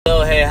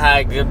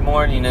Hi, good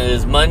morning. It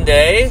is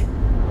Monday,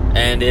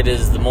 and it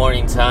is the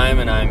morning time,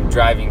 and I'm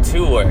driving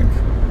to work.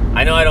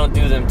 I know I don't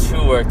do them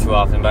to work too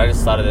often, but I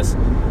just thought of this.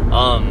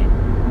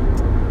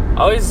 I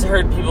always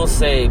heard people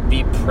say,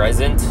 be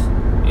present,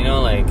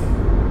 like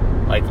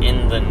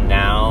in the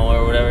now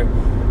or whatever.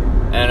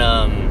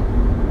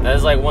 And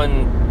that's like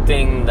one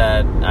thing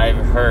that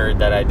I've heard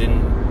that I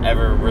didn't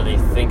ever really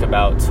think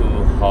about too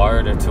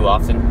hard or too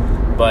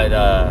often. But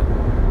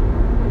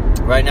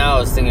right now I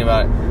was thinking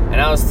about it, and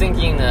I was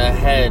thinking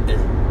ahead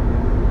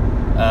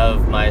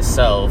of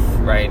myself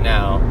right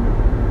now.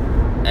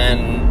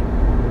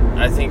 And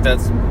I think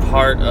that's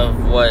part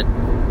of what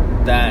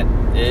that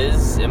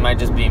is. It might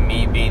just be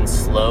me being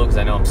slow, because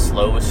I know I'm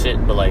slow with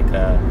shit, but like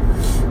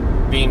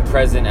being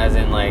present as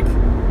in like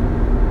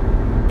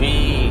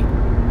be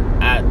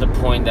at the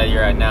point that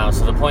you're at now.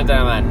 So the point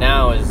that I'm at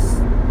now is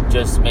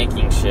just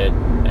making shit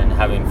and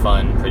having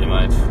fun, pretty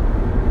much,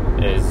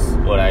 is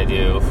what I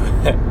do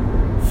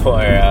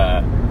for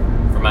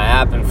my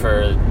app and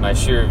for my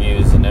shoe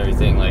reviews and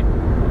everything, like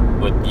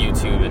with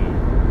YouTube and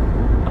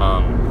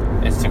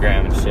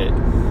Instagram and shit.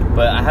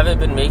 But I haven't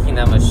been making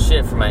that much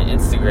shit for my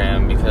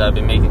Instagram because I've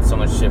been making so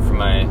much shit for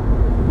my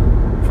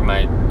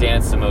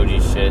dance emoji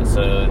shit.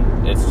 So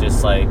it's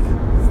just like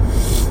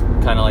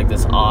kind of like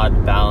this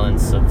odd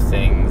balance of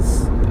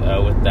things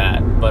with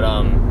that. But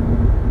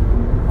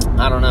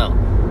I don't know.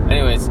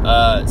 Anyways,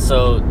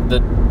 so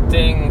the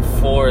thing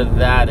for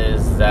that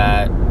is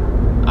that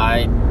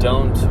I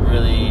don't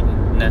really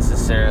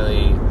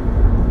necessarily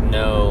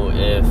know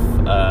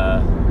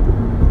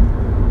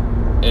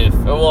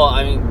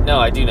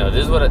I do know.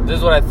 This is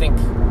what I think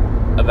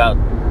about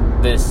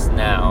this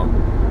now,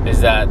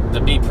 is that the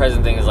be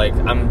present thing is like,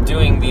 I'm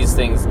doing these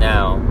things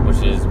now,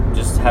 which is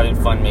just having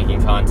fun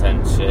making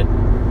content and shit,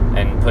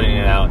 and putting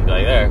it out and be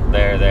like, there,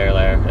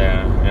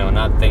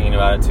 not thinking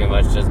about it too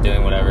much, just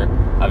doing whatever,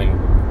 having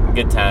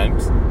good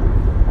times.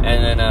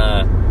 And then,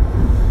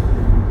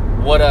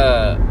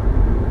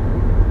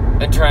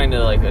 and trying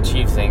to like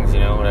achieve things,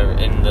 whatever,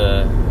 in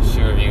the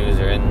shoe reviews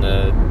or in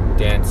the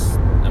dance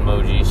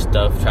emoji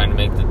stuff, trying to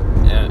make the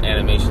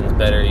animations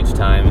better each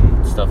time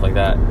and stuff like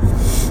that.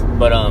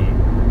 But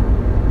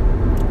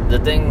the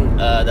thing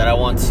that I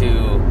want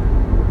to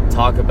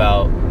talk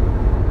about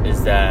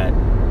is that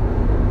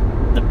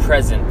the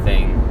present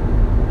thing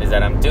is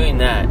that I'm doing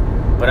that,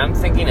 but I'm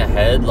thinking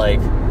ahead, like,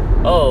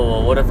 oh,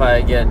 well, what if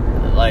I get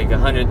like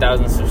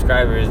 100,000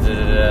 subscribers,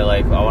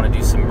 like I want to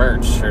do some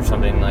merch or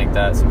something like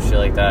that, some shit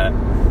like that.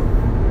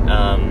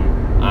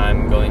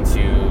 I'm going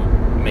to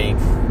make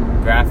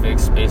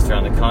graphics based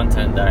around the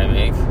content that I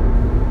make,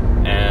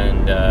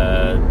 and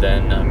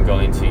then I'm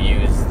going to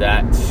use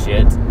that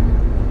shit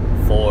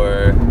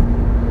for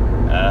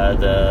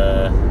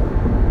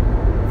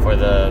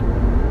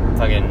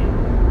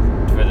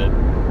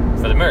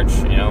the merch,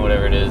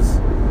 whatever it is.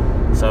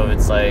 So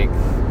it's like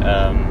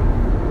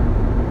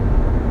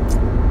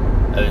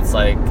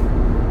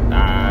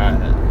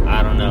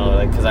I don't know,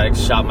 like, because I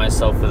shot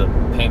myself with a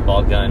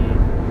paintball gun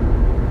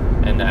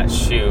and that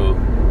shoe,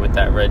 with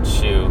that red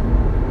shoe.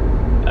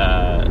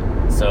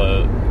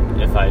 So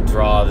if I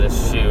draw this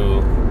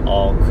shoe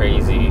all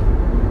crazy,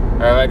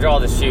 or if I draw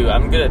the shoe,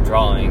 I'm good at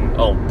drawing.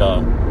 Oh,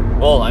 duh.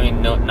 Well, I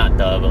mean, no, not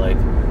duh, but like,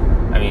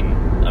 I mean,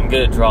 I'm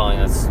good at drawing.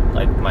 That's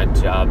like my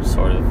job,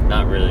 sort of.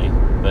 Not really,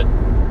 but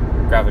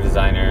graphic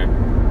designer.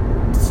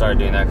 Started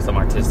doing that because I'm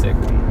artistic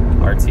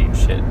and artsy and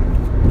shit.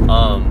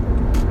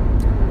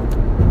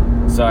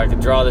 So I could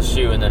draw the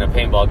shoe and then a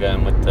paintball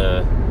gun with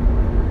the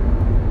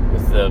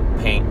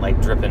paint like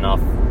dripping off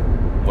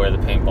where the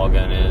paintball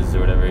gun is or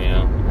whatever,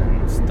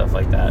 and stuff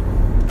like that.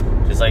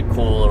 Just like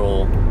cool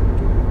little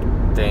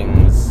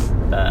things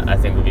that I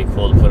think would be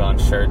cool to put on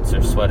shirts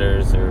or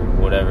sweaters or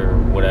whatever.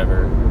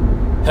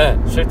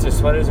 Shirts or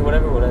sweaters or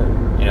whatever,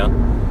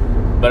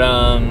 But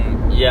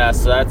yeah,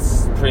 so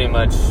that's pretty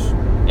much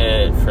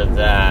it for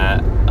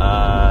that.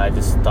 I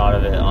just thought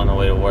of it on the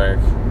way to work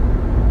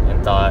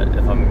and thought,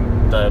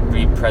 the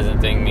be present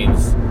thing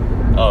means,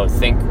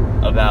 think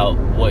about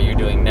what you're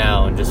doing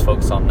now and just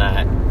focus on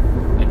that,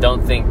 and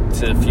don't think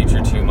to the future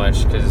too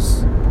much,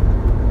 because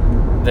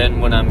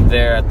then when I'm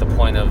there at the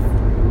point of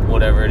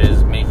whatever it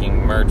is,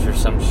 making merch or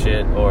some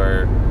shit,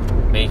 or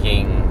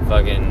making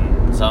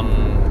fucking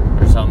something,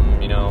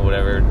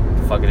 whatever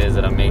the fuck it is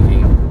that I'm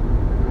making,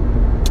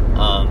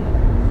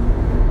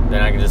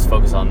 then I can just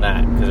focus on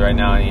that, because right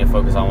now I need to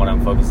focus on what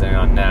I'm focusing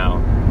on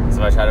now. So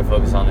if I try to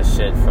focus on this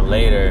shit for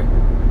later,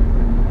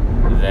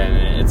 then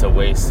it's a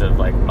waste of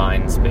like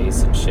mind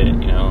space and shit,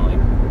 like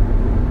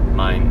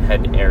mind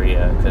head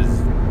area, because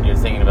you're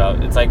thinking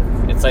about, it's like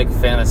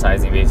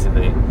fantasizing,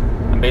 basically.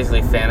 I'm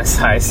basically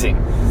fantasizing,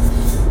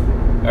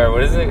 or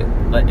what is it?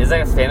 Like, is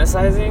that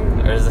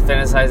fantasizing, or is it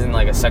fantasizing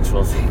like a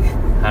sexual thing?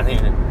 I don't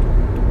even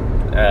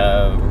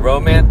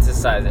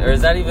romanticizing, or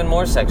is that even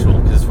more sexual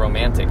because it's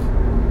romantic?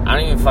 I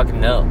don't even fucking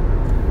know.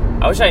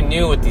 I wish I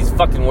knew what these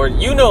fucking words.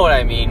 You know what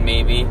I mean?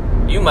 Maybe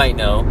you might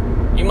know.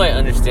 You might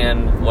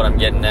understand what I'm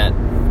getting at.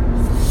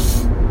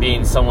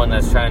 Being someone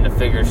that's trying to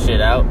figure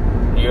shit out,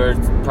 you're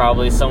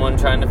probably someone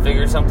trying to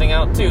figure something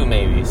out too,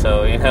 maybe.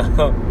 So, you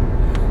know,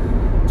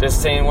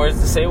 just saying words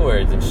to say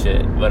words and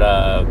shit. But,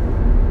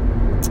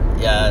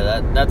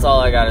 yeah, that's all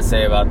I gotta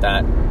say about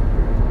that.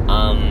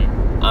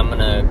 I'm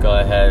gonna go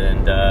ahead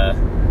and,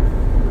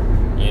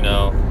 you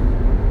know,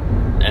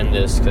 end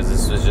this, because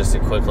this was just a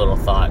quick little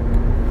thought.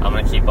 I'm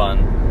gonna keep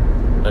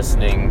on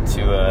listening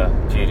to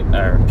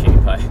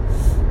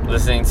PewDiePie,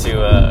 listening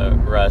to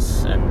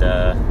Russ, and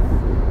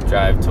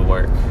drive to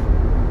work,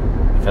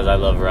 because I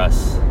love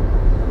Russ.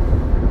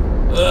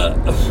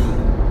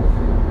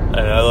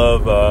 And I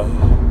love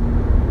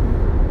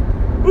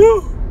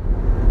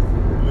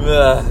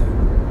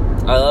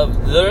I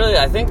love, literally,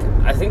 I think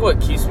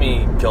what keeps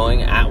me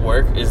going at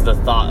work is the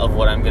thought of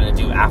what I'm gonna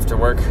do after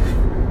work.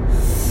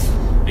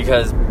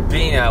 Because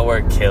being at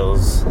work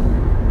kills.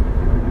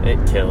 It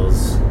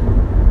kills.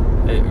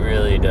 It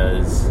really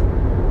does.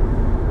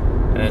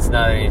 And it's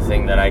not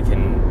anything that I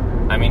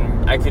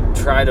could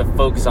try to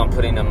focus on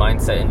putting a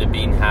mindset into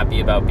being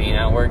happy about being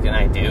at work, and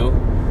I do.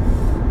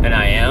 And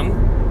I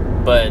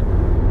am. But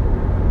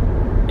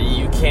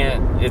you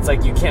can't, it's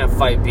like you can't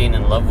fight being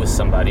in love with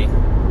somebody,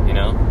 you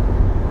know?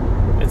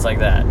 It's like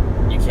that.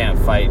 You can't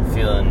fight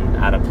feeling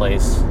out of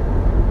place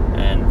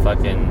and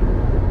fucking,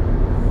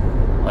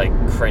 like,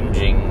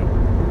 cringing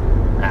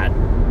at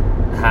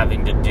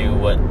having to do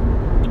what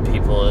the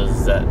people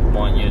is that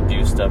want you to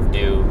do stuff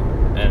do.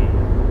 And,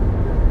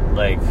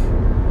 like,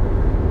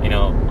 you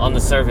know, on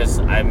the surface,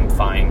 I'm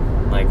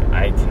fine. Like,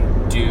 I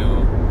can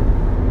do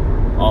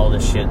all the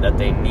shit that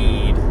they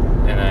need,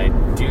 and I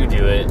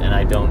do it, and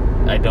I don't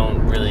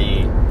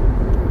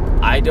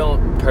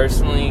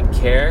personally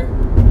care,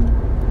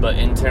 but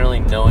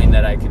internally knowing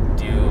that I could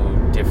do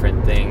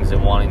different things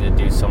and wanting to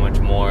do so much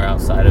more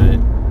outside of it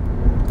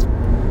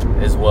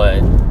is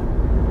what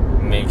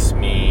makes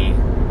me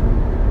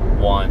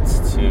want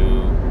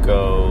to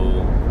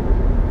go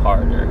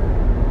harder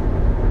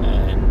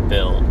and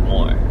build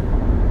more.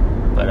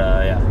 But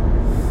yeah,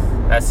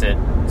 that's it.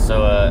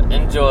 So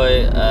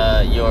enjoy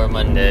your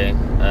Monday.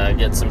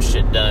 Get some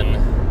shit done.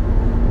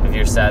 If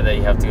you're sad that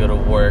you have to go to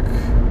work,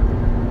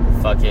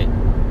 fuck it.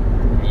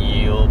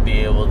 You'll be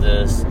able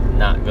to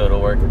not go to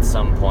work at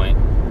some point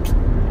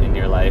in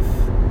your life.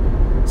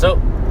 So,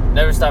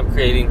 never stop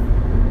creating.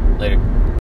 Later.